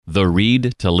The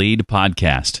Read to Lead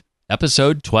Podcast,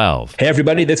 Episode 12. Hey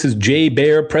everybody, this is Jay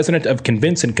Baer, president of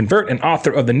Convince and Convert and author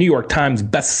of the New York Times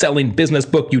best-selling business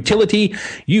book Utility.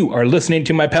 You are listening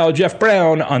to my pal Jeff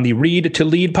Brown on the Read to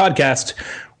Lead podcast,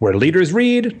 where leaders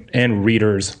read and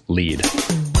readers lead.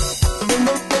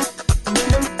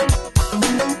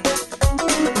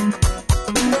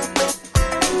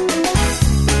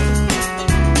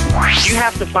 You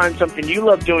have to find something you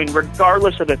love doing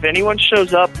regardless of if anyone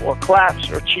shows up or claps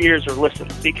or cheers or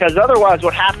listens. Because otherwise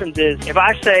what happens is if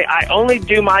I say I only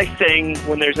do my thing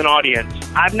when there's an audience,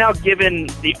 I've now given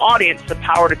the audience the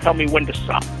power to tell me when to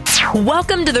stop.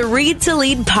 Welcome to the Read to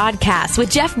Lead podcast with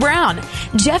Jeff Brown.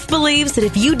 Jeff believes that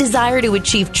if you desire to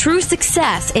achieve true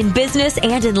success in business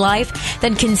and in life,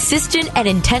 then consistent and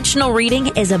intentional reading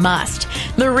is a must.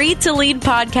 The Read to Lead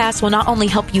podcast will not only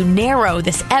help you narrow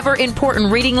this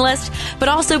ever-important reading list, but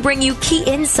also bring you key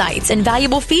insights and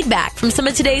valuable feedback from some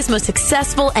of today's most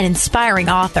successful and inspiring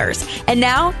authors. And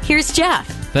now, here's Jeff.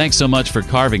 Thanks so much for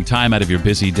carving time out of your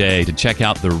busy day to check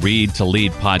out the Read to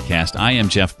Lead podcast. I am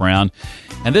Jeff Brown,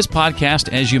 and this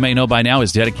podcast, as you may know by now,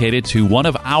 is dedicated to one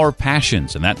of our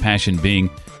passions, and that passion being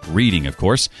reading, of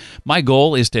course. My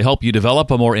goal is to help you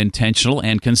develop a more intentional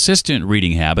and consistent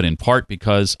reading habit, in part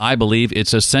because I believe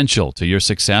it's essential to your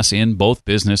success in both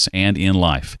business and in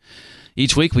life.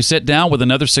 Each week, we sit down with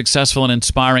another successful and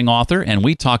inspiring author, and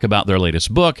we talk about their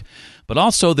latest book, but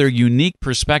also their unique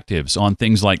perspectives on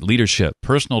things like leadership,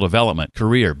 personal development,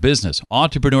 career, business,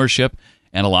 entrepreneurship,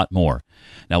 and a lot more.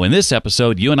 Now, in this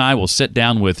episode, you and I will sit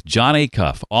down with Jon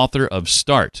Acuff, author of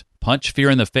Start, Punch Fear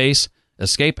in the Face,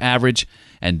 Escape Average,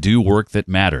 and Do Work That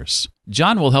Matters.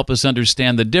 Jon will help us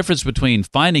understand the difference between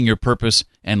finding your purpose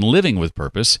and living with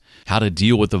purpose, how to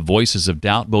deal with the voices of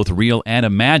doubt, both real and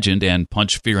imagined, and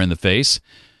punch fear in the face,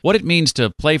 what it means to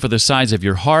play for the size of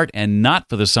your heart and not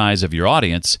for the size of your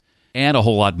audience, and a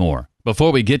whole lot more.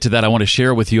 Before we get to that, I want to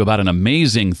share with you about an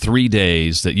amazing 3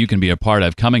 days that you can be a part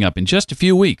of coming up in just a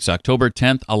few weeks, October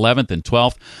 10th, 11th, and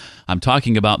 12th. I'm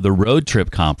talking about the Road Trip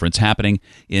Conference happening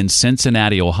in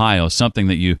Cincinnati, Ohio, something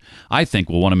that you, I think,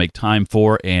 will want to make time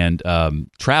for and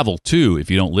travel to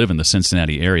if you don't live in the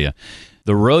Cincinnati area.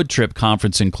 The Road Trip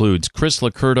Conference includes Chris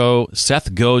Lacurdo,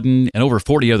 Seth Godin, and over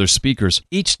 40 other speakers.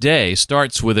 Each day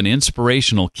starts with an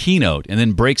inspirational keynote and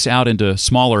then breaks out into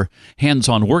smaller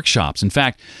hands-on workshops. In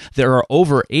fact, there are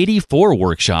over 84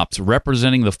 workshops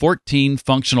representing the 14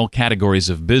 functional categories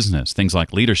of business, things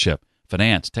like leadership,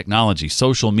 finance, technology,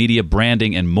 social media,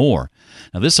 branding, and more.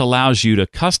 Now, this allows you to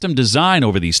custom design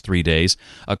over these 3 days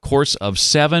a course of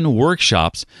 7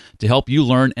 workshops to help you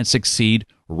learn and succeed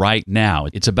right now.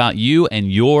 It's about you and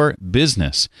your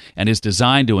business and is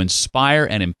designed to inspire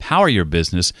and empower your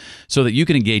business so that you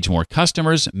can engage more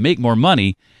customers, make more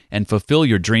money, and fulfill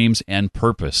your dreams and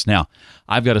purpose. Now,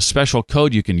 I've got a special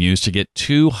code you can use to get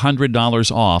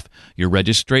 $200 off your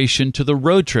registration to the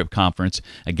Road Trip Conference,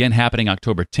 again happening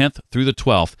October 10th through the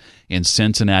 12th in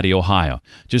Cincinnati, Ohio.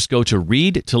 Just go to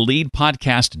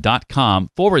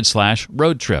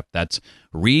readtoleadpodcast.com/road trip. That's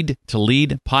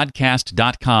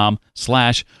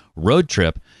readtoleadpodcast.com/road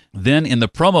trip. Then in the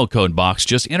promo code box,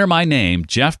 just enter my name,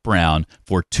 Jeff Brown,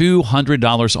 for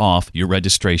 $200 off your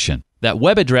registration. That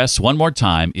web address, one more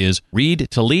time, is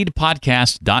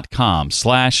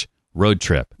readtoleadpodcast.com/road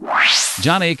trip.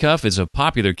 Jon Acuff is a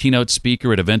popular keynote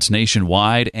speaker at events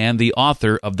nationwide and the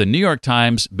author of the New York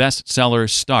Times bestseller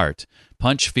Start,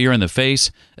 Punch Fear in the Face,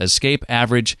 Escape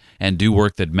Average, and Do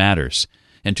Work That Matters.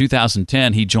 In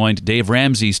 2010, he joined Dave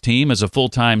Ramsey's team as a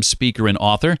full-time speaker and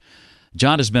author.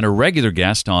 Jon has been a regular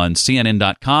guest on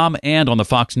CNN.com and on the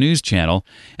Fox News channel,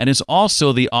 and is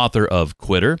also the author of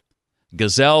Quitter,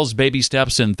 Gazelles, Baby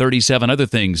Steps, and 37 Other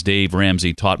Things Dave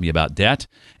Ramsey Taught Me About Debt,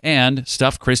 and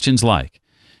Stuff Christians Like.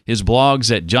 His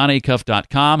blogs at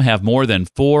jonacuff.com have more than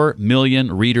 4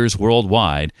 million readers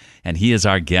worldwide, and he is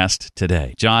our guest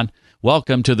today. Jon,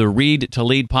 welcome to the Read to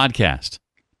Lead podcast.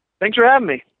 Thanks for having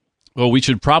me. Well, we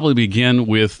should probably begin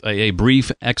with a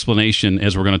brief explanation,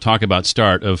 as we're going to talk about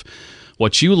Start, of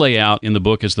what you lay out in the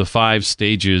book as the 5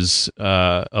 stages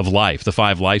of life, the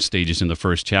 5 life stages in the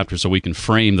first chapter, so we can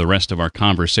frame the rest of our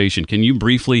conversation. Can you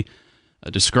briefly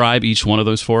describe each one of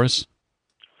those for us?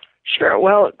 Sure.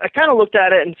 Well, I kind of looked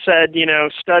at it and said,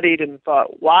 studied and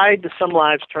thought, why do some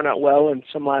lives turn out well and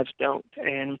some lives don't?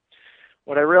 And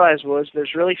what I realized was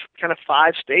there's really kind of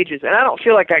 5 stages, and I don't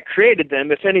feel like I created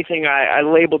them. If anything, I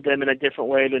labeled them in a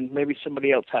different way than maybe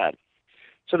somebody else had.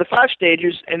 So the 5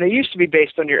 stages, and they used to be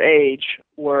based on your age,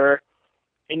 were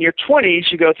in your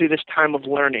 20s, you go through this time of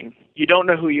learning. You don't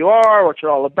know who you are, what you're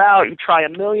all about. You try a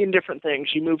million different things.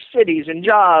 You move cities and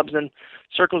jobs and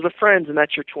circles of friends, and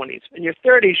that's your 20s. In your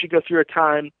 30s, you go through a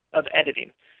time of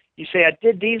editing. You say, I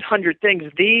did these 100 things.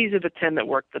 These are the 10 that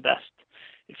work the best.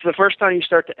 It's the first time you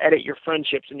start to edit your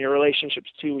friendships and your relationships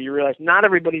too, where you realize not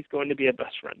everybody's going to be a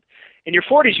best friend. In your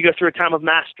 40s, you go through a time of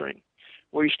mastering,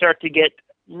 where you start to get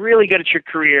really good at your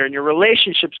career and your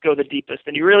relationships go the deepest,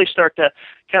 and you really start to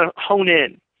kind of hone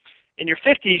in. In your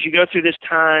 50s, you go through this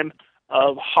time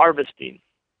of harvesting,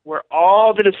 where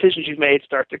all the decisions you've made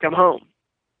start to come home.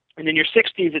 And in your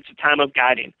 60s, it's a time of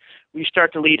guiding, where you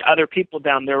start to lead other people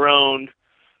down their own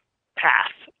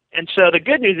path. And so the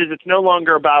good news is it's no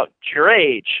longer about your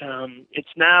age. It's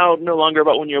now no longer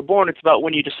about when you were born. It's about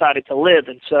when you decided to live.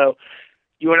 And so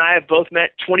you and I have both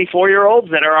met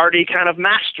 24-year-olds that are already kind of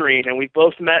mastering, and we've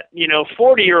both met,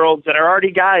 40-year-olds that are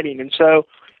already guiding. And so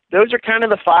those are kind of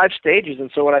the 5 stages. And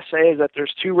so what I say is that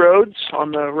there's 2 roads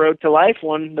on the road to life,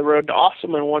 one the road to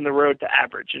awesome and one the road to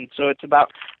average. And so it's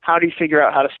about how do you figure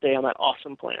out how to stay on that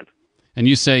awesome plan. And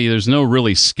you say there's no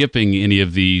really skipping any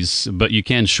of these, but you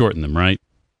can shorten them, right?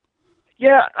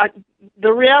 Yeah,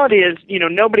 the reality is,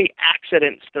 nobody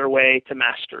accidents their way to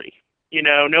mastery.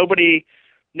 Nobody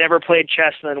never played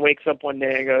chess and then wakes up one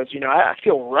day and goes, I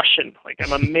feel Russian, like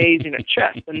I'm amazing at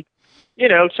chess. And,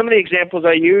 some of the examples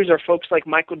I use are folks like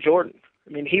Michael Jordan.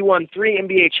 I mean, he won 3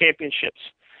 NBA championships,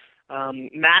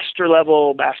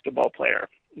 master-level basketball player.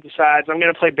 He decides, I'm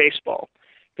going to play baseball.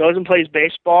 Goes and plays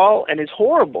baseball and is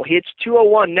horrible. He hits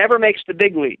 .201, never makes the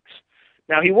big leagues.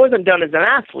 Now, he wasn't done as an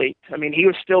athlete. I mean, he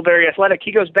was still very athletic.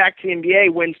 He goes back to the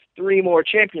NBA, wins 3 more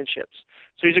championships.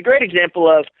 So he's a great example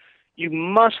of you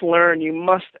must learn, you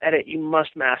must edit, you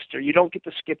must master. You don't get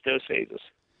to skip those phases.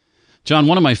 John,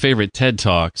 one of my favorite TED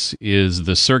Talks is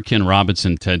the Sir Ken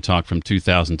Robinson TED Talk from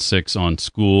 2006 on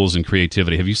schools and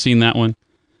creativity. Have you seen that one?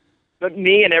 But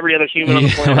me and every other human on the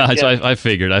planet. Well, so I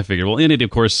figured. Well, in it, of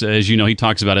course, as you know, he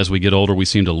talks about as we get older, we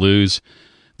seem to lose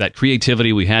that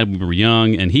creativity we had when we were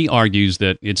young, and he argues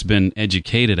that it's been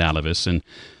educated out of us. And,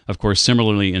 of course,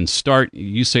 similarly in START,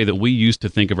 you say that we used to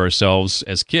think of ourselves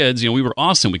as kids. We were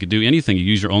awesome. We could do anything. You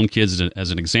use your own kids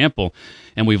as an example,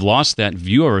 and we've lost that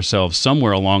view of ourselves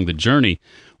somewhere along the journey.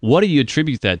 What do you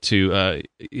attribute that to?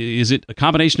 Is it a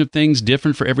combination of things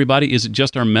different for everybody? Is it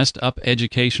just our messed up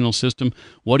educational system?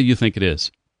 What do you think it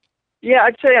is? Yeah,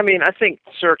 I'd say, I think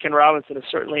Sir Ken Robinson is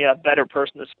certainly a better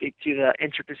person to speak to the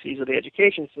intricacies of the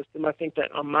education system. I think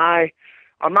that on my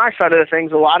side of the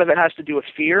things, a lot of it has to do with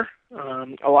fear.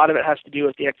 A lot of it has to do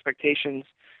with the expectations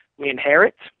we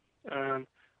inherit. A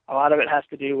lot of it has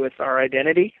to do with our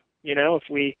identity. If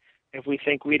we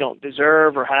think we don't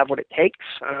deserve or have what it takes.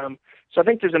 So I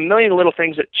think there's a million little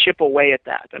things that chip away at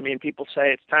that. People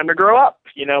say it's time to grow up.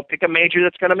 Pick a major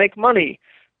that's going to make money.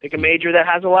 Pick a major that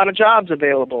has a lot of jobs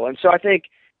available. And so I think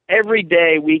every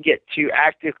day we get to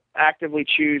actively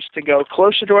choose to go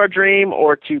closer to our dream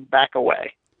or to back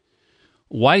away.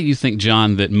 Why do you think,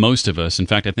 John, that most of us, in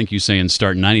fact, I think you say in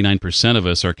START, 99% of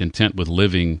us are content with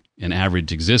living an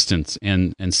average existence?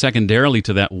 And secondarily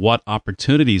to that, what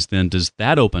opportunities then does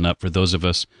that open up for those of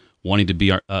us wanting to be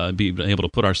able to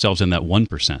put ourselves in that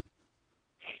 1%?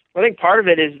 I think part of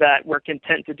it is that we're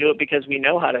content to do it because we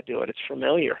know how to do it. It's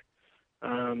familiar.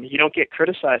 You don't get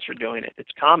criticized for doing it. It's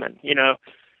common.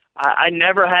 I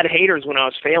never had haters when I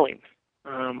was failing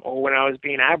or when I was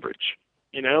being average,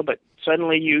 but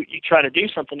suddenly you try to do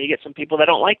something, you get some people that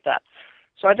don't like that.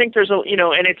 So I think there's and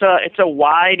it's a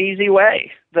wide, easy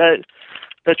way.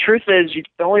 The truth is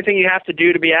the only thing you have to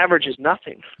do to be average is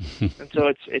nothing. And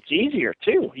so it's easier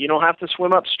too. You don't have to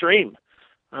swim upstream.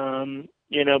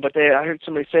 But I heard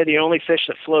somebody say the only fish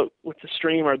that float with the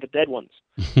stream are the dead ones.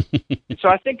 So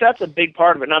I think that's a big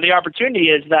part of it. Now, the opportunity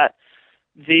is that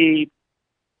the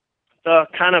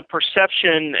kind of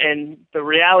perception and the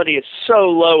reality is so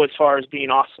low as far as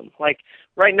being awesome. Like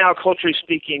right now, culturally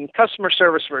speaking, customer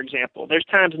service, for example, there's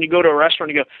times when you go to a restaurant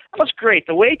and you go, that was great.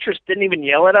 The waitress didn't even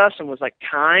yell at us and was like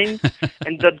kind.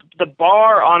 And the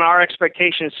bar on our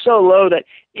expectation is so low that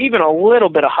even a little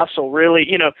bit of hustle really,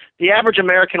 the average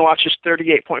American watches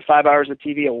 38.5 hours of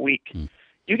TV a week.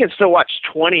 You can still watch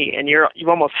 20 and you've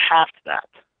almost halved that.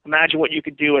 Imagine what you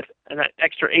could do with an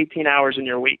extra 18 hours in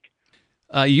your week.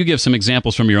 You give some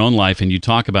examples from your own life, and you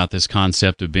talk about this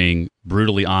concept of being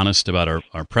brutally honest about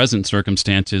our present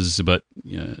circumstances, but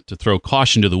to throw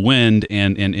caution to the wind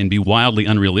and be wildly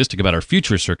unrealistic about our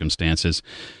future circumstances.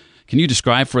 Can you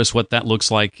describe for us what that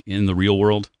looks like in the real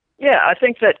world? Yeah, I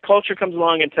think that culture comes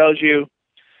along and tells you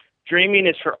dreaming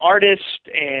is for artists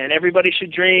and everybody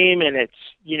should dream, and it's,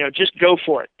 just go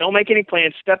for it. Don't make any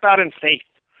plans. Step out in faith.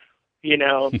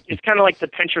 It's kind of like the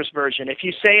Pinterest version. If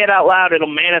you say it out loud, it'll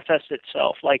manifest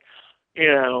itself. Like,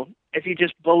 if you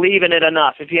just believe in it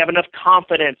enough, if you have enough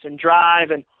confidence and drive.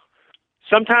 And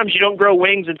sometimes you don't grow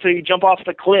wings until you jump off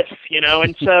the cliff,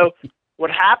 and so what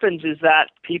happens is that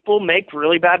people make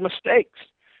really bad mistakes.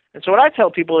 And so what I tell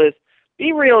people is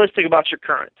be realistic about your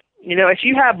current. If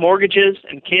you have mortgages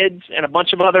and kids and a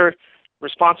bunch of other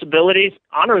responsibilities,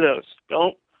 honor those.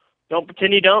 Don't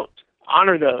pretend you don't.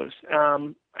 Honor those.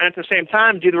 And at the same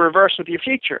time, do the reverse with your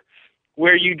future.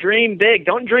 Where you dream big,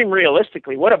 don't dream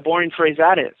realistically. What a boring phrase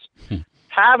that is.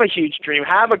 Have a huge dream,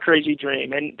 have a crazy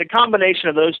dream. And the combination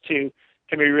of those two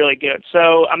can be really good.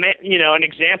 So, an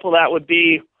example of that would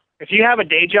be if you have a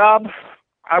day job,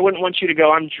 I wouldn't want you to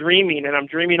go, I'm dreaming and I'm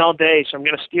dreaming all day, so I'm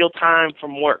going to steal time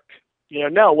from work.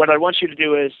 No, what I want you to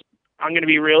do is I'm going to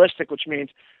be realistic, which means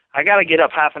I got to get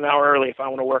up half an hour early if I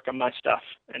want to work on my stuff.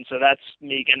 And so that's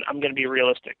me, and I'm going to be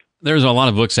realistic. There's a lot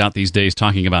of books out these days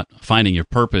talking about finding your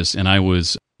purpose, and I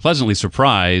was pleasantly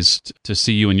surprised to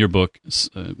see you in your book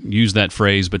use that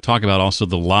phrase, but talk about also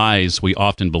the lies we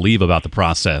often believe about the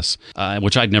process,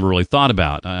 which I'd never really thought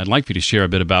about. I'd like for you to share a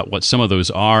bit about what some of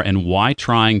those are and why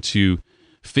trying to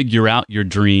figure out your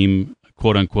dream,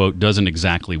 quote unquote, doesn't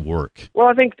exactly work. Well,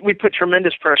 I think we put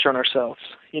tremendous pressure on ourselves.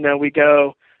 We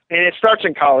go, and it starts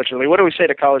in college, really. What do we say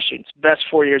to college students? Best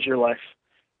 4 years of your life.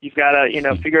 You've got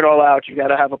to, figure it all out. You've got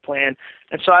to have a plan.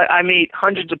 And so I meet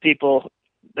hundreds of people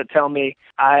that tell me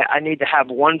I need to have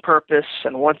one purpose,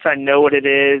 and once I know what it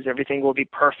is, everything will be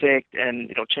perfect,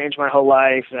 and it'll change my whole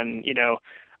life, and,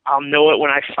 I'll know it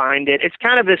when I find it. It's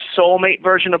kind of this soulmate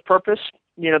version of purpose.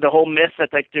 The whole myth that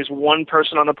there's one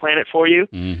person on the planet for you,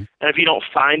 and if you don't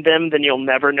find them, then you'll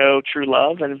never know true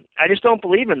love. And I just don't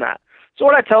believe in that. So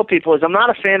what I tell people is I'm not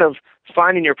a fan of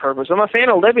finding your purpose. I'm a fan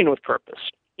of living with purpose.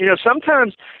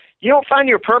 Sometimes you don't find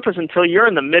your purpose until you're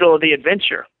in the middle of the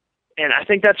adventure. And I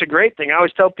think that's a great thing. I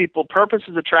always tell people purpose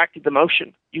is attracted to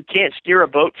motion. You can't steer a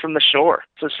boat from the shore.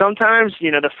 So sometimes,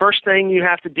 the first thing you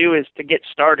have to do is to get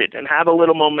started and have a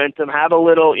little momentum, have a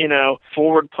little,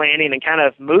 forward planning and kind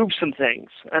of move some things.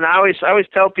 And I always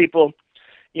tell people,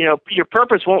 your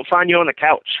purpose won't find you on the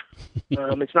couch.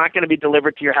 It's not going to be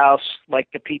delivered to your house like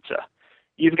a pizza.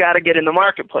 You've got to get in the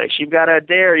marketplace. You've got to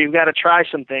dare. You've got to try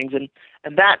some things.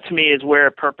 And that, to me, is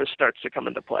where purpose starts to come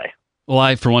into play. Well,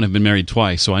 I, for one, have been married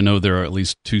twice, so I know there are at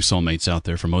least two soulmates out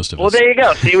there for most of us. Well, there you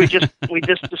go. See, we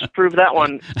just disproved that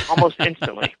one almost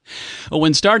instantly. Well,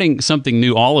 when starting something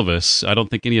new, all of us, I don't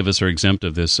think any of us are exempt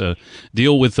of this,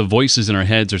 deal with the voices in our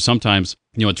heads, or sometimes,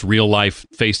 it's real life,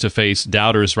 face-to-face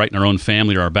doubters right in our own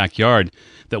family or our backyard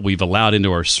that we've allowed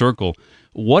into our circle.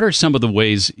 What are some of the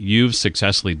ways you've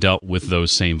successfully dealt with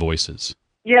those same voices?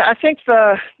 Yeah, I think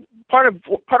part of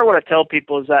what I tell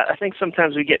people is that I think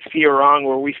sometimes we get fear wrong,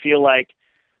 where we feel like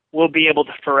we'll be able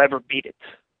to forever beat it,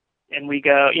 and we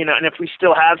go, and if we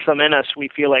still have some in us, we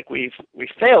feel like we've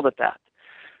failed at that.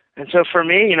 And so for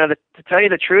me, to tell you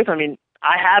the truth,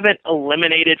 I haven't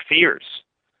eliminated fears.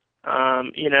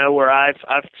 Where I've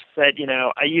said,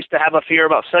 I used to have a fear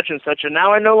about such and such, and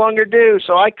now I no longer do,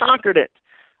 so I conquered it.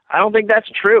 I don't think that's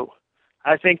true.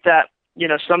 I think that,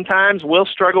 sometimes we'll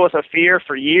struggle with a fear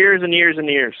for years and years and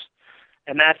years.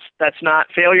 And that's not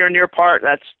failure on your part.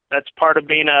 That's part of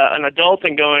being an adult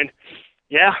and going,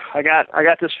 yeah, I got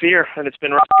this fear, and it's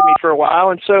been rocking me for a while.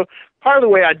 And so part of the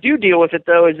way I do deal with it,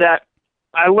 though, is that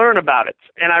I learn about it.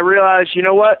 And I realize,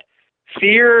 what?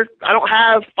 Fear, I don't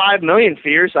have 5 million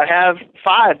fears. I have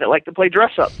 5 that like to play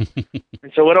dress up.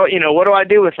 And so what do I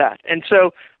do with that? And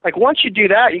so, once you do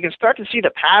that, you can start to see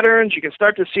the patterns. You can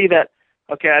start to see that,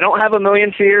 okay, I don't have 1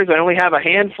 million fears. I only have a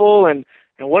handful. And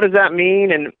what does that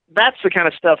mean? And that's the kind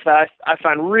of stuff that I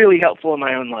find really helpful in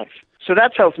my own life. So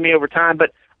that's helped me over time.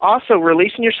 But also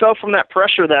releasing yourself from that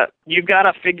pressure that you've got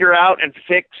to figure out and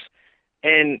fix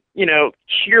and,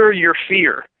 cure your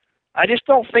fear. I just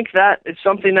don't think that is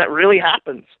something that really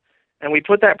happens. And we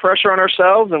put that pressure on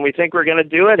ourselves, and we think we're going to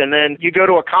do it. And then you go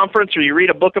to a conference or you read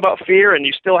a book about fear, and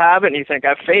you still have it, and you think,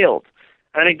 I've failed.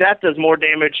 I think that does more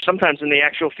damage sometimes than the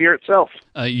actual fear itself.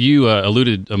 You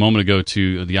alluded a moment ago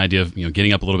to the idea of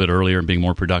getting up a little bit earlier and being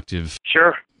more productive.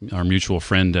 Sure. Our mutual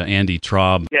friend Andy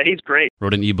Traub, yeah, he's great,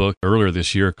 wrote an ebook earlier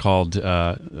this year called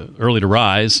Early to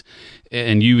Rise,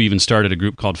 and you even started a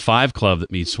group called 5 Club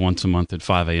that meets once a month at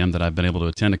 5 a.m. that I've been able to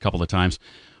attend a couple of times.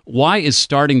 Why is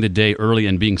starting the day early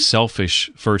and being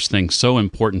selfish first thing so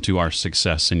important to our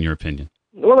success, in your opinion?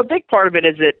 Well, a big part of it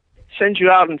is it sends you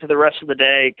out into the rest of the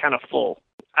day kind of full.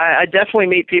 I definitely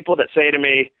meet people that say to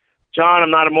me, John,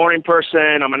 I'm not a morning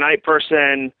person, I'm a night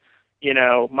person.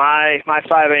 My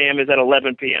 5 a.m. is at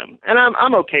 11 p.m. And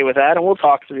I'm okay with that, and we'll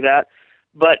talk through that.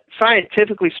 But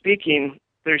scientifically speaking,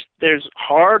 there's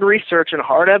hard research and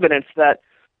hard evidence that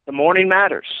the morning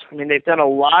matters. They've done a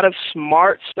lot of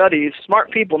smart studies,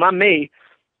 smart people, not me,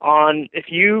 on if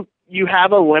you you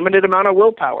have a limited amount of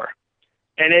willpower,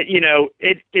 and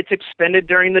it's expended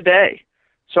during the day.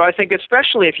 So I think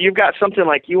especially if you've got something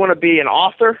like you want to be an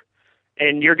author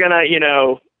and you're going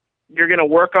to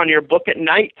work on your book at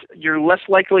night, you're less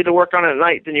likely to work on it at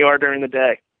night than you are during the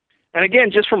day. And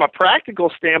again, just from a practical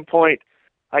standpoint,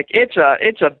 like it's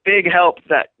a big help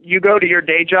that you go to your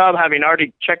day job having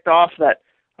already checked off that,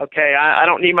 okay, I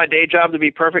don't need my day job to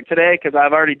be perfect today because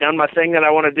I've already done my thing that I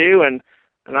want to do, and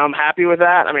I'm happy with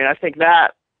that. I mean, I think that,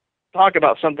 talk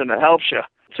about something that helps you.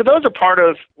 So those are part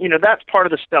of, that's part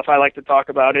of the stuff I like to talk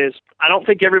about is I don't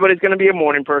think everybody's going to be a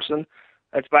morning person.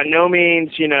 That's by no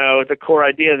means, the core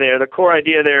idea there. The core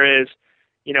idea there is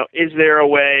there a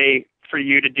way for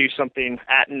you to do something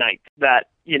at night that,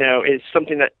 is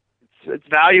something that it's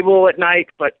valuable at night,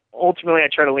 but ultimately I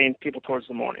try to lean people towards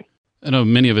the morning. I know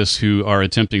many of us who are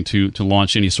attempting to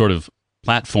launch any sort of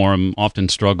platform often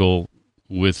struggle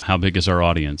with how big is our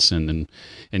audience, and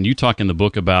you talk in the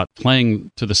book about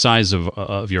playing to the size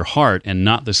of your heart and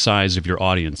not the size of your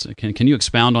audience. Can you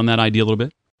expound on that idea a little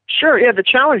bit? Sure. Yeah. The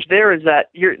challenge there is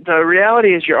that the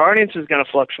reality is your audience is going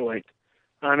to fluctuate.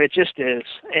 It just is,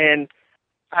 and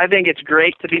I think it's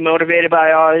great to be motivated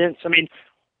by audience. I mean,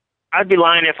 I'd be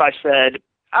lying if I said,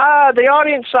 the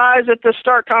audience size at the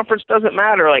START conference doesn't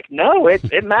matter. Like, no,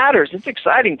 it matters. It's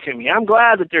exciting to me. I'm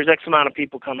glad that there's X amount of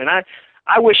people coming.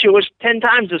 I wish it was 10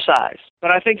 times the size.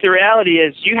 But I think the reality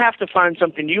is you have to find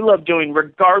something you love doing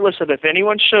regardless of if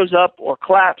anyone shows up or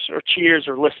claps or cheers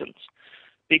or listens.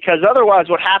 Because otherwise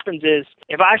what happens is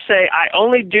if I say I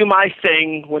only do my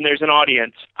thing when there's an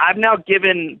audience, I've now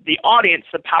given the audience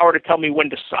the power to tell me when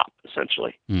to stop,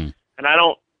 essentially. And I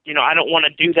don't want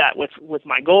to do that with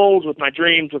my goals, with my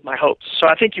dreams, with my hopes. So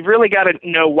I think you've really got to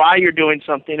know why you're doing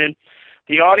something. And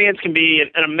the audience can be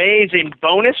an amazing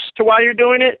bonus to why you're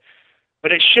doing it,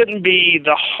 but it shouldn't be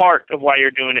the heart of why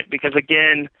you're doing it. Because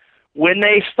again, when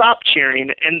they stop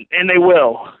cheering, and they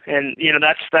will, and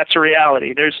that's a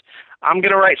reality. I'm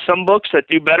going to write some books that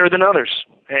do better than others.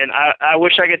 And I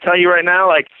wish I could tell you right now,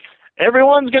 like,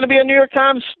 everyone's going to be a New York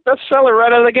Times bestseller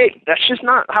right out of the gate. That's just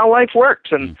not how life works.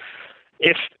 And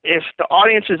if the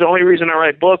audience is the only reason I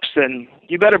write books, then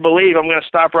you better believe I'm going to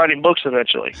stop writing books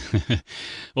eventually.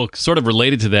 Well, sort of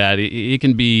related to that, it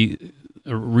can be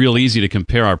real easy to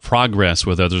compare our progress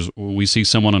with others. We see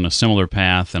someone on a similar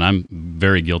path, and I'm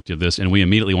very guilty of this, and we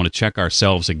immediately want to check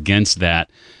ourselves against that.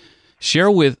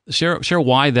 Share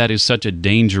why that is such a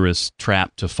dangerous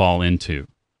trap to fall into.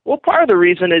 Well, part of the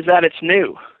reason is that it's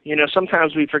new.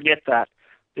 Sometimes we forget that.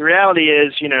 The reality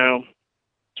is,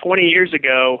 20 years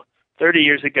ago, 30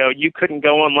 years ago, you couldn't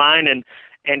go online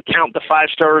and count the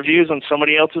 5-star reviews on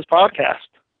somebody else's podcast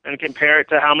and compare it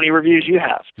to how many reviews you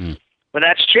have. But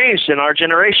that's changed in our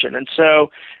generation. And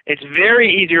so it's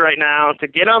very easy right now to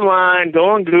get online, go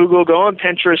on Google, go on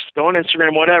Pinterest, go on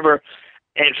Instagram, whatever,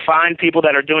 and find people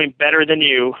that are doing better than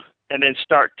you and then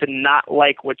start to not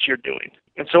like what you're doing.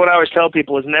 And so what I always tell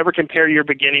people is never compare your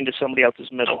beginning to somebody else's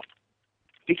middle.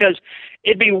 Because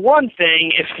it'd be one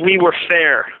thing if we were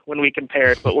fair when we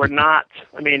compared, but we're not.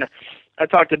 I mean, I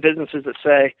talk to businesses that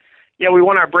say, yeah, we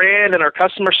want our brand and our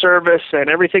customer service and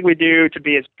everything we do to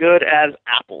be as good as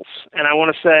Apple's. And I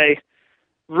want to say,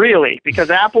 really? Because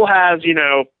Apple has,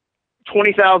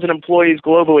 20,000 employees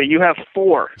globally. You have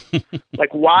 4.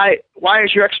 Like, why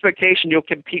is your expectation you'll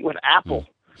compete with Apple?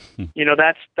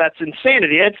 That's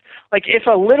insanity. It's like if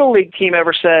a Little League team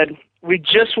ever said, we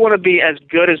just want to be as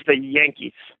good as the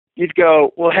Yankees, you'd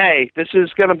go, well, hey, this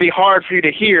is going to be hard for you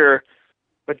to hear,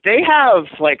 but they have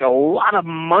like a lot of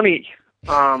money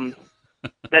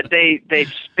that they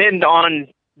spend on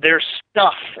their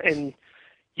stuff, and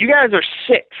you guys are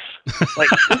 6. Like,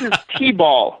 this is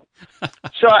T-ball.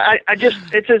 So I just,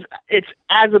 it's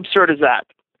as absurd as that.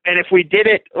 And if we did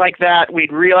it like that,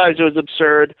 we'd realize it was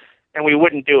absurd and we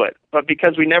wouldn't do it. But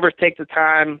because we never take the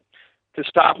time to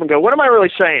stop and go, what am I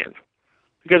really saying?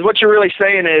 Because what you're really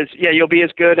saying is, yeah, you'll be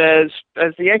as good as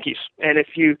the Yankees. And if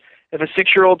a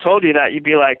 6-year-old told you that, you'd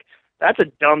be like, that's a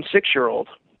dumb 6-year-old.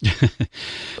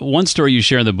 One story you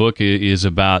share in the book is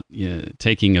about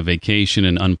taking a vacation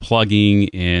and unplugging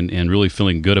and really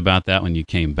feeling good about that when you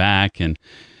came back. And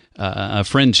a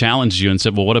friend challenged you and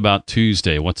said, well, what about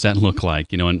Tuesday? What's that look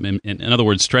like? And in other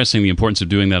words, stressing the importance of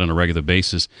doing that on a regular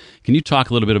basis. Can you talk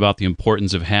a little bit about the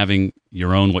importance of having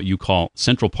your own, what you call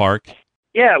Central Park?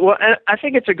 Yeah, well, I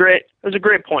think it was a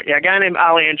great point. Yeah, a guy named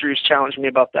Al Andrews challenged me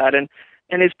about that. And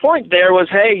his point there was,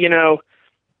 hey,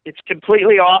 it's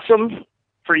completely awesome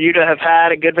for you to have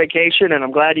had a good vacation, and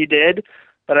I'm glad you did.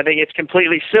 But I think it's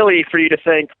completely silly for you to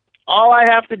think, all I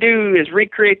have to do is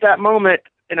recreate that moment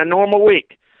in a normal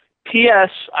week.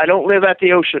 P.S. I don't live at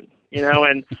the ocean,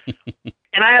 and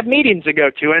And I have meetings to go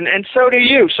to, and so do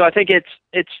you. So I think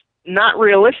it's not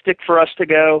realistic for us to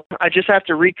go, I just have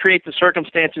to recreate the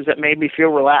circumstances that made me feel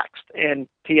relaxed. And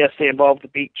P.S. they involved the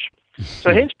beach.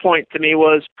 So his point to me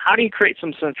was, how do you create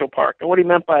some Central Park? And what he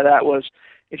meant by that was,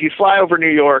 if you fly over New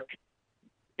York,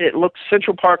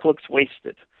 Central Park looks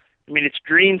wasted. I mean, it's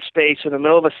green space in the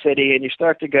middle of a city, and you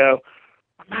start to go,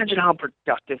 imagine how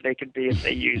productive they could be if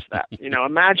they use that.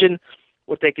 Imagine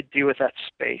what they could do with that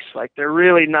space. Like, they're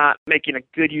really not making a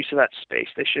good use of that space.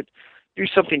 They should do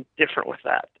something different with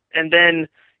that. And then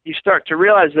you start to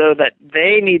realize, though, that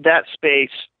they need that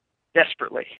space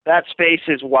desperately. That space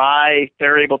is why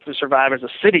they're able to survive as a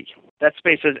city. That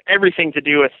space has everything to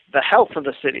do with the health of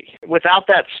the city. Without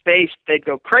that space, they'd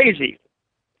go crazy.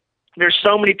 There's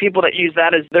so many people that use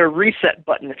that as their reset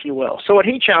button, if you will. So what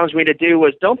he challenged me to do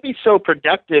was, don't be so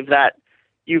productive that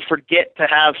you forget to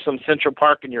have some Central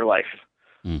Park in your life.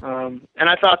 And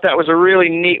I thought that was a really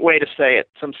neat way to say it,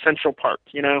 some Central Park,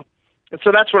 And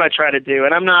so that's what I try to do.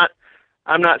 And I'm not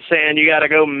saying you got to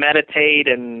go meditate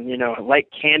and, light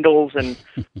candles. And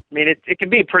I mean, it can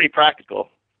be pretty practical.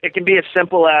 It can be as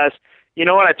simple as,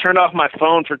 I turned off my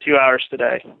phone for 2 hours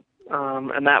today.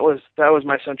 And that was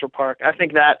my Central Park. I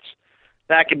think that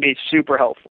can be super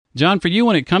helpful. Jon, for you,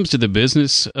 when it comes to the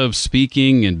business of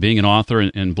speaking and being an author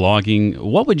and blogging,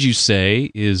 what would you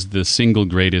say is the single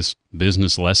greatest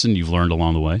business lesson you've learned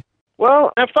along the way?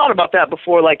 Well, I've thought about that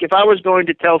before. Like, if I was going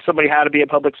to tell somebody how to be a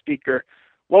public speaker,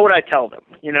 what would I tell them?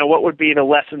 What would be the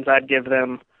lessons I'd give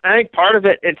them? I think part of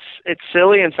it, it's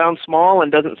silly and sounds small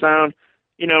and doesn't sound,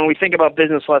 when we think about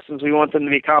business lessons, we want them to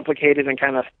be complicated and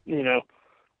kind of,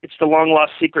 it's the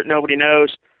long-lost secret nobody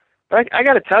knows. But I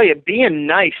got to tell you, being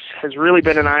nice has really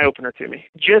been an eye-opener to me.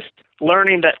 Just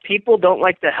learning that people don't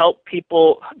like to help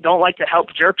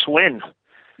jerks win.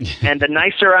 And the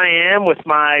nicer I am with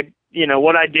my,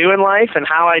 what I do in life and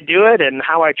how I do it and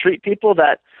how I treat people,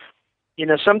 that,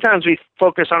 sometimes we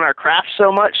focus on our craft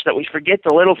so much that we forget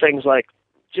the little things like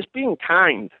just being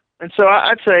kind. And so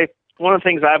I'd say one of the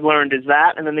things I've learned is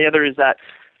that, and then the other is that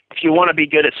if you want to be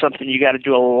good at something, you got to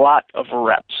do a lot of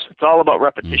reps. It's all about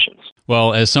repetitions.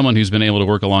 Well, as someone who's been able to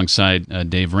work alongside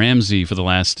Dave Ramsey for the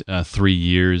last 3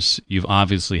 years, you've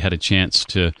obviously had a chance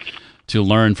to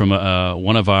learn from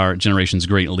one of our generation's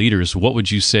great leaders. What would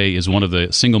you say is one of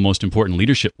the single most important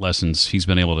leadership lessons he's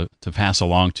been able to pass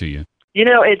along to you?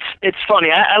 It's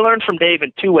funny. I learned from Dave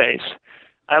in two ways.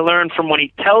 I learned from when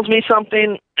he tells me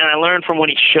something, and I learned from when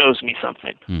he shows me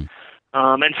something.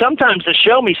 And sometimes the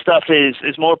show me stuff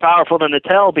is more powerful than the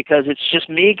tell, because it's just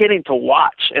me getting to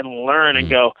watch and learn and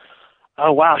go,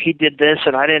 oh wow, he did this,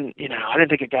 and I didn't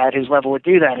think a guy at his level would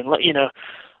do that, and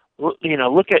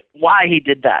look at why he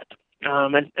did that.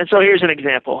 And so here's an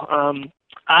example.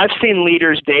 I've seen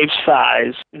leaders Dave's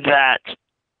size that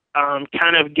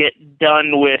kind of get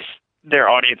done with their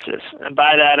audiences, and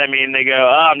by that I mean they go,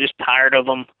 oh, I'm just tired of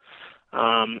them.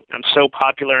 I'm so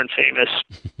popular and famous.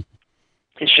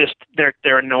 It's just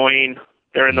they're annoying.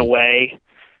 They're in the way.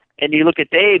 And you look at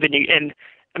Dave, and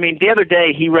I mean, the other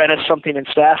day he read us something in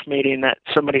staff meeting that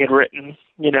somebody had written.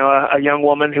 A young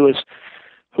woman who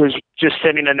was just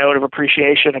sending a note of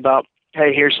appreciation about,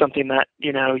 hey, here's something that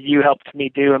you helped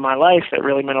me do in my life that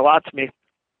really meant a lot to me.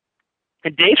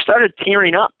 And Dave started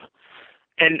tearing up.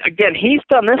 And again, he's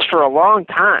done this for a long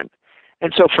time.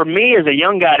 And so for me as a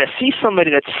young guy to see somebody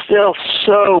that's still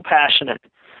so passionate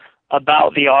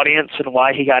about the audience and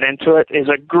why he got into it is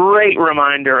a great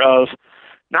reminder of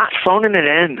not phoning it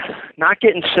in, not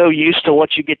getting so used to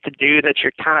what you get to do that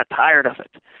you're kind of tired of it.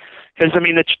 Because, I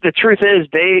mean, the truth is,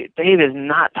 Dave is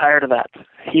not tired of that.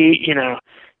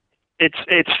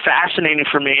 It's fascinating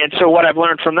for me. And so what I've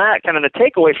learned from that, kind of the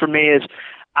takeaway for me, is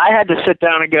I had to sit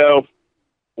down and go,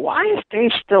 why is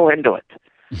Dave still into it?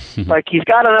 Like, he's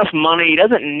got enough money.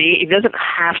 He doesn't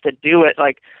have to do it.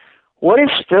 Like, what is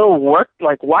still work?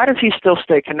 Like, why does he still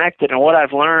stay connected? And what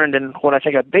I've learned, and what I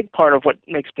think a big part of what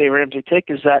makes Dave Ramsey tick,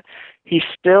 is that he's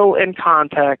still in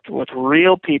contact with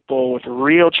real people, with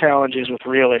real challenges, with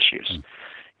real issues.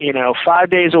 5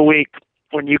 days a week,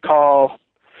 when you call,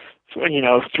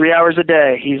 3 hours a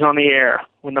day, he's on the air.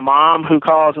 When the mom who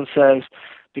calls and says,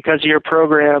 because of your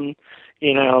program,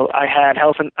 I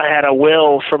had a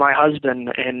will for my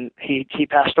husband, and he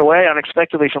passed away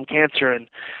unexpectedly from cancer, and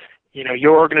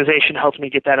your organization helped me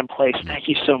get that in place. Thank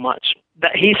you so much.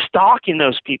 That he's stalking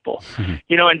those people. And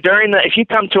if you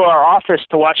come to our office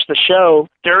to watch the show,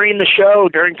 during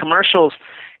commercials,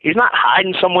 he's not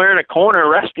hiding somewhere in a corner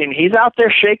resting. He's out there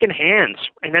shaking hands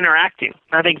and interacting.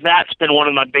 I think that's been one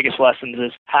of my biggest lessons,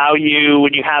 is how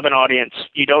when you have an audience,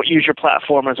 you don't use your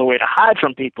platform as a way to hide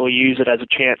from people. You use it as a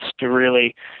chance to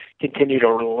really continue to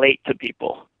relate to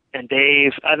people. And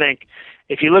Dave, I think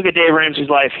if you look at Dave Ramsey's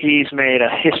life, he's made a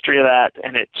history of that,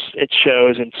 and it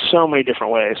shows in so many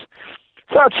different ways.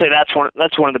 So I'd say that's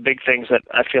one of the big things that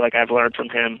I feel like I've learned from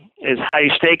him is how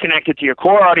you stay connected to your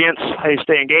core audience, how you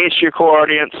stay engaged to your core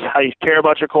audience, how you care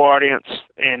about your core audience,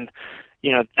 and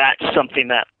that's something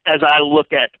that as I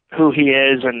look at who he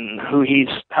is and who he's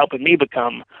helping me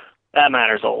become, that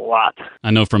matters a lot.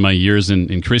 I know from my years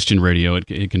in Christian radio,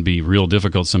 it can be real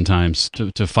difficult sometimes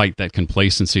to fight that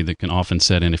complacency that can often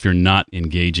set in if you're not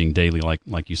engaging daily,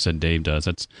 like you said Dave does.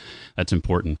 That's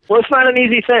important. Well, it's not an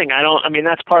easy thing.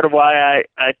 That's part of why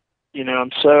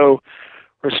I'm so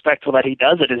respectful that he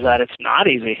does it, is that it's not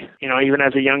easy. Even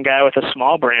as a young guy with a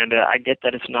small brand, I get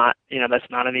that it's not, that's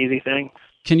not an easy thing.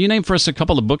 Can you name for us a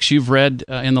couple of books you've read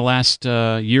in the last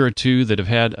year or two that have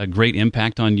had a great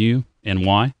impact on you, and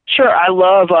why? Sure. I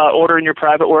love Order in Your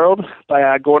Private World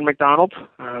by Gordon MacDonald.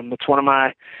 It's one of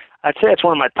my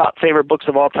top favorite books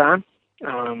of all time,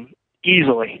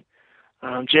 easily.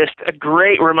 Just a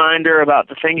great reminder about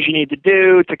the things you need to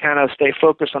do to kind of stay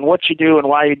focused on what you do and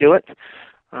why you do it.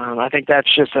 I think that's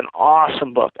just an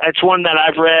awesome book. It's one that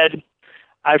I've read.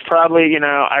 I've probably,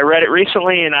 I read it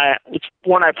recently, and it's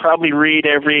one I probably read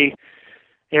every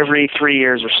 3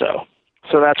 years or so.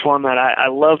 So that's one that I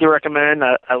love to recommend.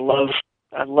 I love.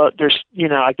 There's,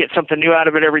 I get something new out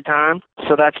of it every time.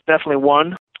 So that's definitely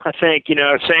one. I think,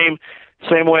 same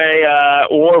way.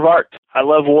 War of Art. I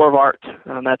love War of Art.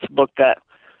 That's a book that,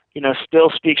 still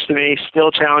speaks to me,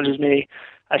 still challenges me.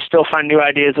 I still find new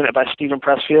ideas in it by Stephen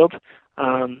Pressfield.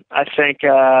 I think.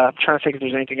 I'm trying to think if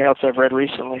there's anything else I've read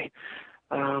recently.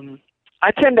 I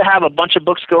tend to have a bunch of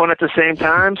books going at the same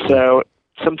time, so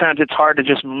sometimes it's hard to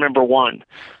just remember one.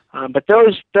 But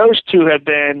those two have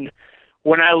been,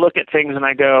 when I look at things and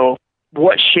I go,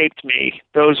 what shaped me,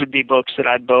 those would be books that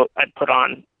I'd put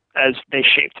on as they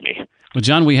shaped me. Well,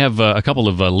 John, we have a couple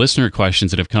of listener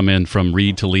questions that have come in from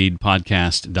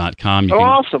readtoleadpodcast.com. You can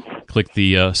awesome. Click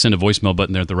the send a voicemail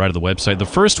button there at the right of the website. The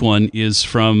first one is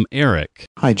from Eric.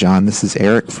 Hi, John. This is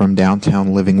Eric from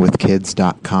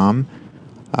downtownlivingwithkids.com.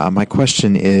 My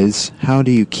question is, how do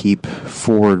you keep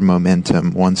forward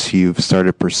momentum once you've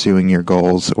started pursuing your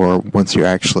goals or once you're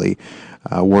actually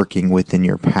working within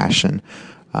your passion?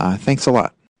 Thanks a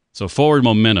lot. So forward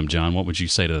momentum, John, what would you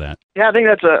say to that? Yeah, I think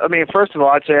first of all,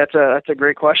 I'd say that's a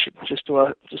great question, just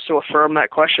to affirm that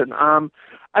question. I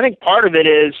think part of it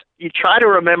is you try to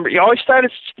remember, you always try to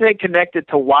stay connected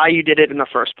to why you did it in the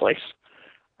first place.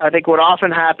 I think what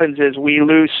often happens is we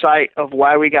lose sight of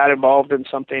why we got involved in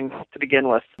something to begin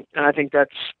with. And I think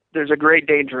there's a great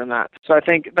danger in that. So I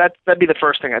think that'd be the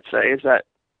first thing I'd say, is that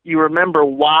you remember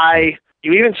why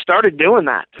you even started doing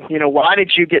that. Why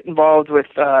did you get involved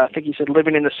with, I think you said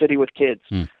living in the city with kids?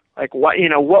 Like what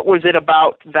was it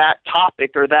about that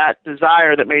topic or that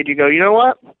desire that made you go, you know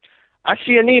what? I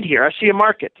see a need here. I see a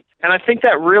market. And I think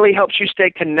that really helps you stay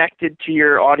connected to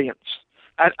your audience.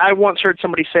 I once heard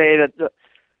somebody say that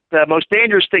the most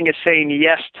dangerous thing is saying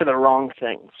yes to the wrong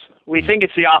things. We think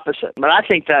it's the opposite. But I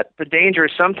think that the danger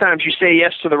is sometimes you say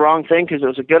yes to the wrong thing because it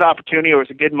was a good opportunity or it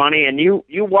was a good money, and you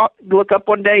look up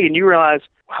one day and you realize,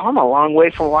 wow, I'm a long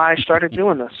way from why I started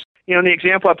doing this. The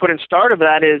example I put in start of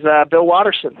that is Bill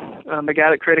Watterson, the guy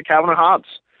that created Calvin and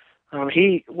Hobbes.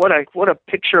 What a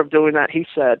picture of doing that. He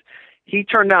said he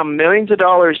turned down millions of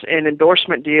dollars in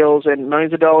endorsement deals and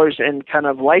millions of dollars in kind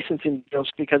of licensing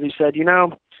deals because he said,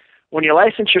 when you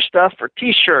license your stuff for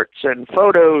T-shirts and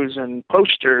photos and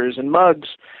posters and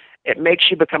mugs, it makes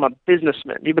you become a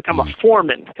businessman. You become a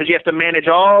foreman because you have to manage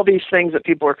all these things that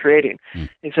people are creating.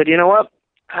 He said, you know what?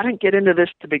 I didn't get into this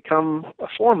to become a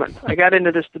foreman. I got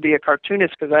into this to be a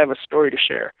cartoonist because I have a story to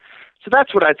share. So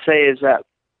that's what I'd say is that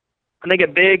I think a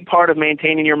big part of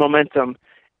maintaining your momentum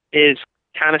is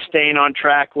kind of staying on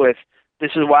track with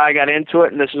this is why I got into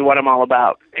it and this is what I'm all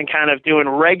about, and kind of doing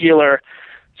regular,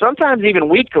 sometimes even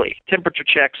weekly temperature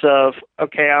checks of,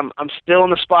 okay, I'm still in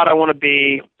the spot I want to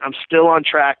be. I'm still on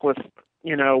track with,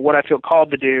 what I feel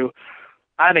called to do.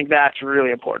 I think that's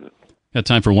really important. Got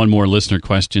time for one more listener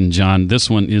question, John. This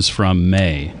one is from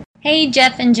May. Hey,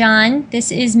 Jeff and John.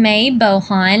 This is May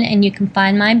Bohan, and you can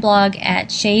find my blog at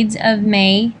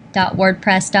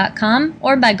shadesofmay.wordpress.com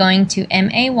or by going to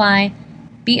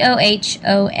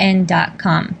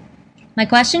maybohon.com. My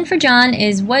question for John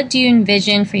is, what do you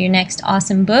envision for your next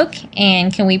awesome book,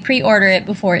 and can we pre-order it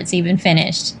before it's even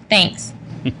finished? Thanks.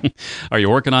 Are you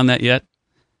working on that yet?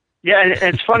 Yeah, and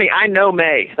it's funny. I know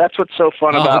May. That's what's so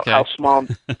fun about how small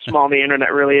the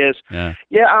internet really is. Yeah.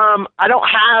 I don't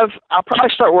have. I'll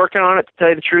probably start working on it, to tell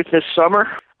you the truth, this summer.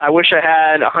 I wish I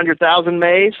had 100,000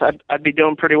 Mays. I'd be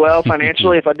doing pretty well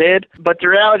financially if I did. But the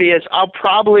reality is, I'll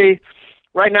probably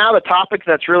right now the topic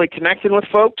that's really connecting with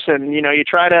folks, and you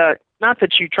try to, not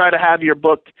that you try to have your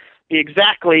book be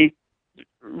exactly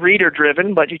reader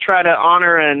driven, but you try to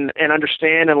honor and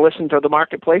understand and listen to the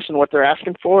marketplace and what they're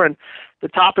asking for. And the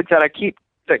topic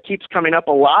that keeps coming up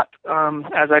a lot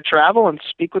as I travel and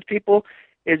speak with people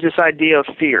is this idea of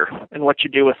fear and what you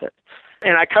do with it.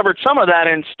 And I covered some of that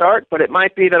in Start, but it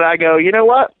might be that I go, you know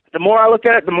what? The more I look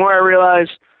at it, the more I realize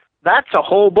that's a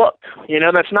whole book.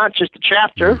 That's not just a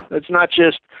chapter. That's not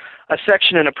just a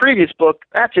section in a previous book.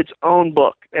 That's its own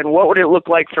book. And what would it look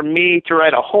like for me to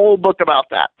write a whole book about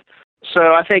that?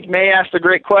 So I think May asked a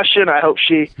great question. I hope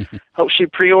she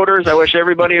pre-orders. I wish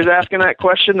everybody was asking that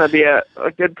question. That'd be a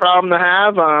good problem to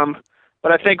have.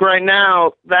 But I think right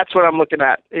now that's what I'm looking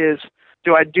at is,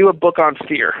 do I do a book on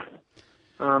fear?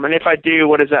 And if I do,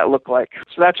 what does that look like?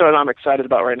 So that's what I'm excited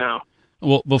about right now.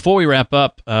 Well, before we wrap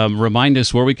up, remind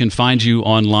us where we can find you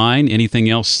online, anything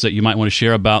else that you might want to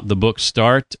share about the book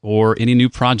Start, or any new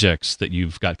projects that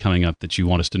you've got coming up that you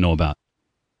want us to know about.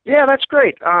 Yeah, that's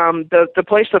great. The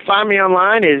place to find me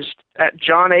online is at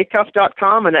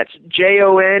jonacuff.com, and that's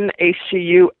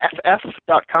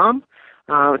JONACUFF.com.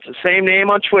 It's the same name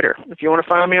on Twitter. If you want to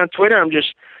find me on Twitter, I'm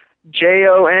just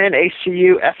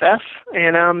JONACUFF.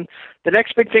 And the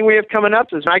next big thing we have coming up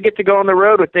is I get to go on the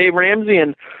road with Dave Ramsey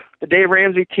and the Dave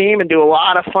Ramsey team and do a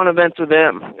lot of fun events with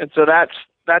them. And so that's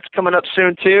coming up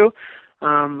soon too.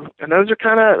 And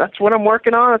that's what I'm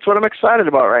working on. That's what I'm excited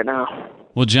about right now.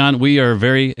 Well, Jon, we are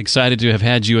very excited to have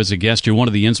had you as a guest. You're one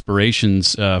of the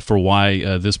inspirations for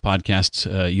why this podcast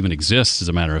even exists, as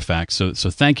a matter of fact. So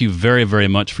thank you very, very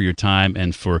much for your time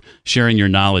and for sharing your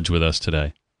knowledge with us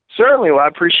today. Certainly. Well, I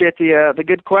appreciate the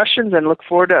good questions and look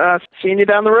forward to seeing you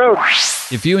down the road.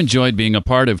 If you enjoyed being a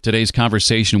part of today's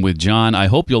conversation with Jon, I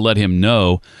hope you'll let him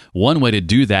know. One way to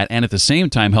do that, and at the same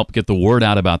time help get the word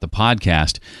out about the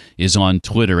podcast, is on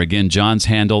Twitter. Again, Jon's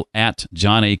handle at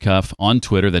Jon Acuff on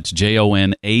Twitter. That's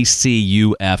JONACUFF.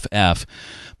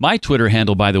 My Twitter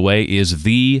handle, by the way, is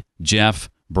the Jeff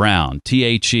Brown.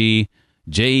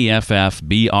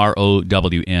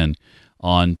 TheJeffBrown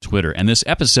on Twitter. And this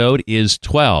episode is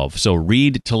 12. So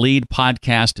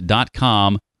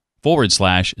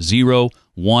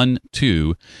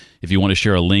readtoleadpodcast.com/012 if you want to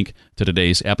share a link to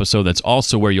today's episode. That's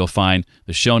also where you'll find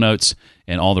the show notes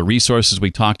and all the resources we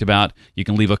talked about. You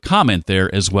can leave a comment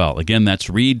there as well. Again, that's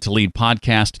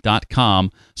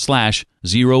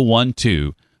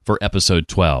readtoleadpodcast.com/012 for episode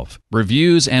 12.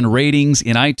 Reviews and ratings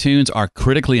in iTunes are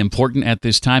critically important at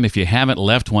this time. If you haven't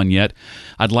left one yet,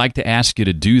 I'd like to ask you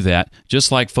to do that,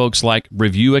 just like folks like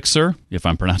Reviewixer, if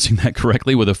I'm pronouncing that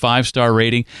correctly, with a 5-star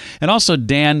rating, and also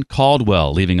Dan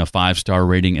Caldwell leaving a 5-star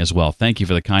rating as well. Thank you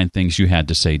for the kind things you had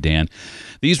to say, Dan.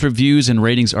 These reviews and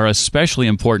ratings are especially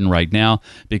important right now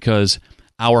because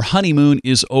our honeymoon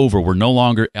is over. We're no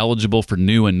longer eligible for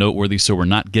new and noteworthy, so we're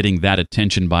not getting that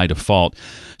attention by default.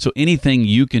 So anything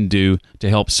you can do to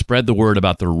help spread the word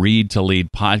about the Read to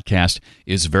Lead podcast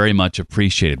is very much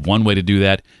appreciated. One way to do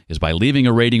that is by leaving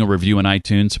a rating or review in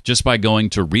iTunes, just by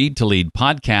going to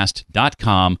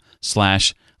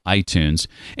readtoleadpodcast.com/iTunes,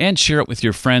 and share it with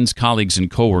your friends, colleagues,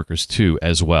 and coworkers too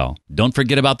as well. Don't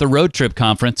forget about the Road Trip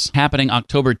Conference happening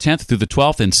October 10th through the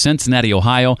 12th in Cincinnati,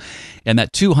 Ohio, and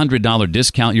that $200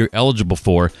 discount you're eligible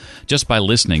for just by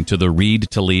listening to the Read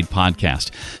to Lead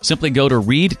podcast. Simply go to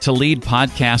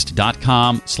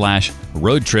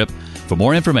readtoleadpodcast.com/roadtrip for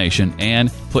more information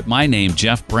and put my name,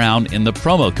 Jeff Brown, in the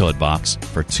promo code box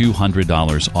for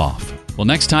 $200 off. Well,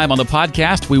 next time on the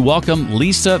podcast, we welcome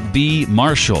Lisa B.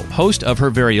 Marshall, host of her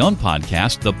very own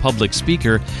podcast, The Public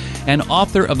Speaker, and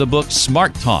author of the book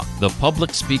Smart Talk, The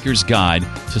Public Speaker's Guide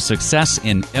to Success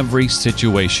in Every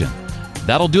Situation.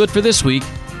 That'll do it for this week.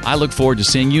 I look forward to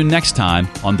seeing you next time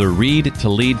on the Read to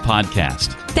Lead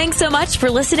podcast. Thanks so much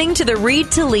for listening to the Read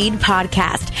to Lead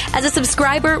podcast. As a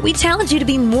subscriber, we challenge you to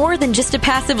be more than just a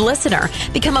passive listener.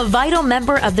 Become a vital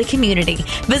member of the community.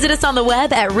 Visit us on the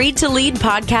web at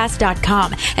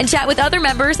readtoleadpodcast.com and chat with other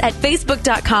members at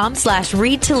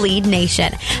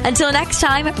facebook.com/readtoleadnation. Until next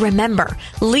time, remember,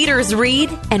 leaders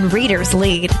read and readers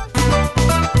lead.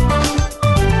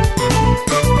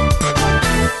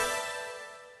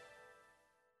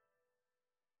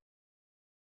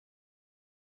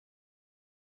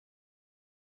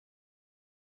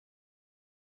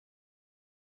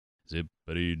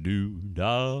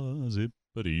 Zippity-doo-dah,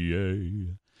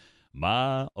 zippity-yay.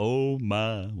 My, oh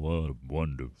my, what a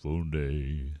wonderful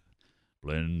day.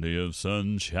 Plenty of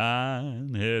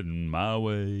sunshine heading my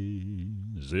way.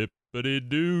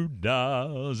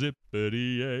 Zippity-doo-dah,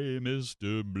 zippity-yay,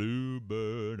 Mr.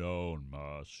 Bluebird on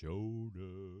my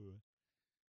shoulder.